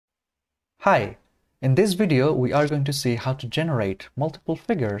Hi, in this video we are going to see how to generate multiple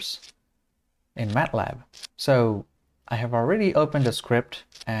figures in Matlab. So I have already opened a script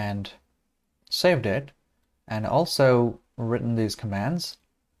and saved it and also written these commands.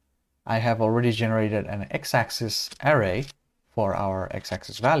 I have already generated an x-axis array for our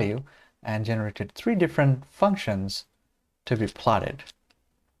x-axis value and generated 3 different functions to be plotted.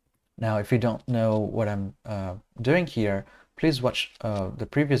 Now if you don't know what I'm doing here, please watch the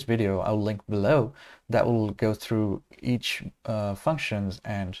previous video I'll link below that will go through each functions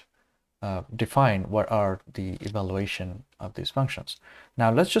and define what are the evaluation of these functions.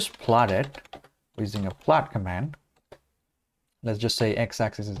 Now let's just plot it using a plot command. Let's just say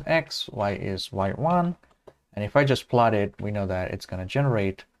x-axis is x, y is y1, and if I just plot it, we know that it's going to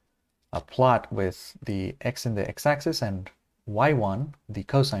generate a plot with the x in the x-axis and y1, the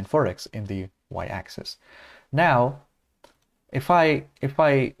cosine for x, in the y-axis. Now if I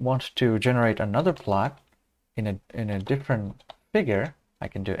want to generate another plot in a different figure, I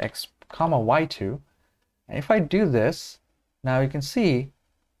can do x comma y2, and if I do this, now you can see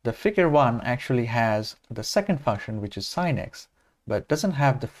the figure 1 actually has the second function, which is sin x, but doesn't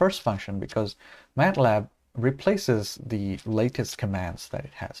have the first function because Matlab replaces the latest commands that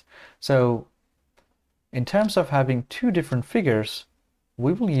it has. So in terms of having 2 different figures,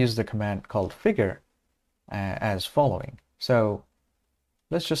 we will use the command called figure as following. So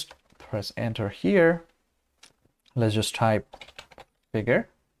let's just press enter here. Let's just type figure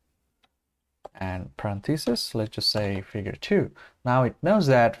and parenthesis. Let's just say figure 2. Now it knows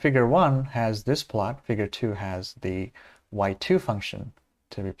that figure 1 has this plot, figure 2 has the y2 function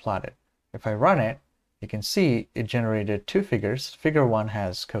to be plotted. If I run it, you can see it generated 2 figures. Figure 1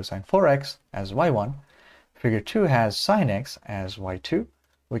 has cosine 4x as y1. Figure 2 has sin x as y2.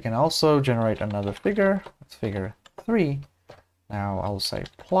 We can also generate another figure. It's figure 3. Now I'll say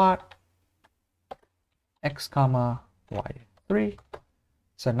plot x comma y3.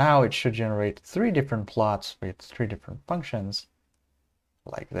 So now it should generate 3 different plots with 3 different functions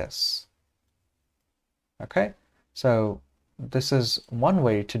like this. Okay, so this is one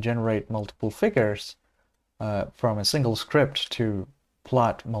way to generate multiple figures from a single script to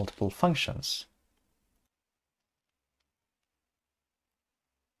plot multiple functions.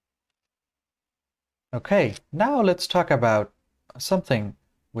 Okay, now let's talk about something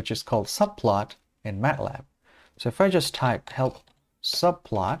which is called subplot in Matlab. So if I just type help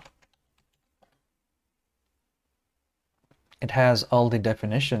subplot, it has all the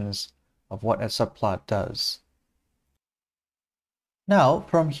definitions of what a subplot does. Now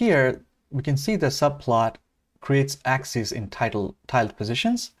from here we can see the subplot creates axes in tiled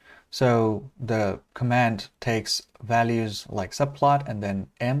positions. So the command takes values like subplot and then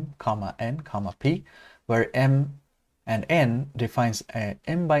m comma n comma p, where m and n defines a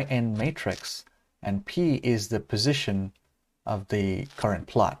m by n matrix and p is the position of the current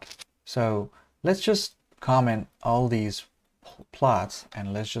plot. So let's just comment all these plots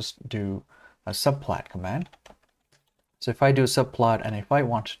and let's just do a subplot command. So if I do subplot and if I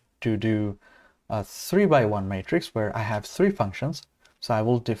want to do a 3 by 1 matrix where I have 3 functions, so I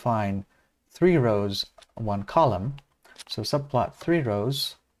will define 3 rows, 1 column. So subplot 3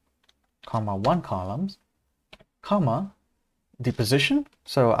 rows, comma 1 columns, comma the position.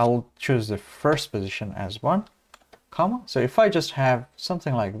 So I will choose the first position as 1, comma. So if I just have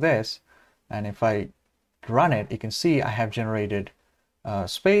something like this, and if I run it, you can see I have generated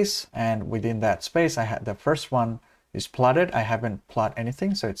space, and within that space I had the first one is plotted. I haven't plotted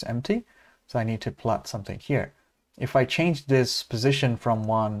anything, so it's empty. So I need to plot something here. If I change this position from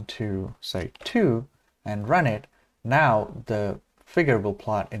 1 to say 2 and run it, now the figure will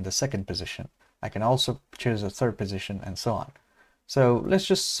plot in the second position. I can also choose a third position and so on. So let's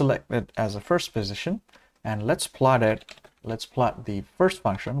just select it as a first position and let's plot it. Let's plot the first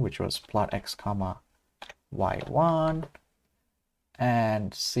function, which was plot x comma y1,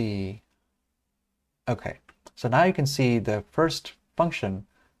 and see. Okay, so now you can see the first function,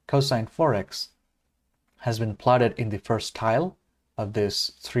 cosine 4x, has been plotted in the first tile of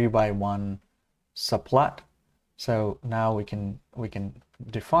this 3 by 1 subplot. So now we can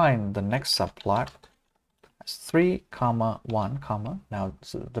define the next subplot as 3 comma 1 comma. Now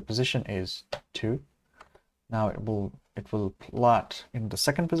so the position is 2. Now it will plot in the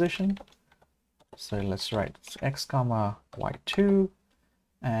second position. So let's write x comma y2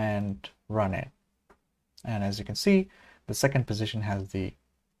 and run it. And as you can see, the second position has the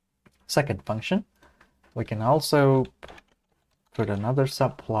second function. We can also put another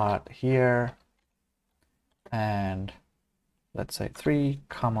subplot here and let's say 3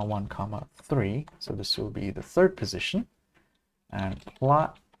 comma 1 comma 3. So this will be the third position, and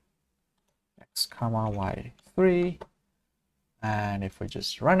plot x comma y3, and if we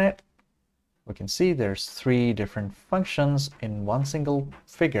just run it, we can see there's 3 different functions in one single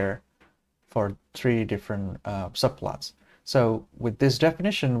figure for 3 different subplots. So with this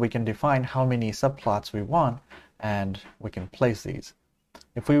definition, we can define how many subplots we want, and we can place these.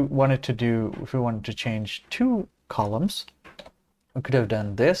 If we wanted to change 2 columns, we could have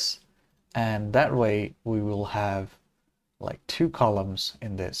done this, and that way we will have like 2 columns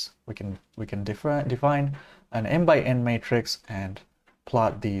in this. We can define an m by n matrix and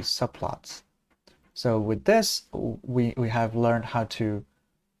plot these subplots. So with this, we have learned how to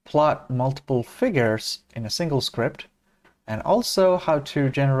plot multiple figures in a single script, and also how to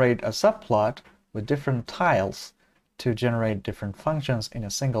generate a subplot with different tiles to generate different functions in a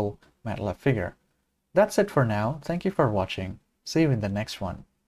single MATLAB figure. That's it for now. Thank you for watching. See you in the next one.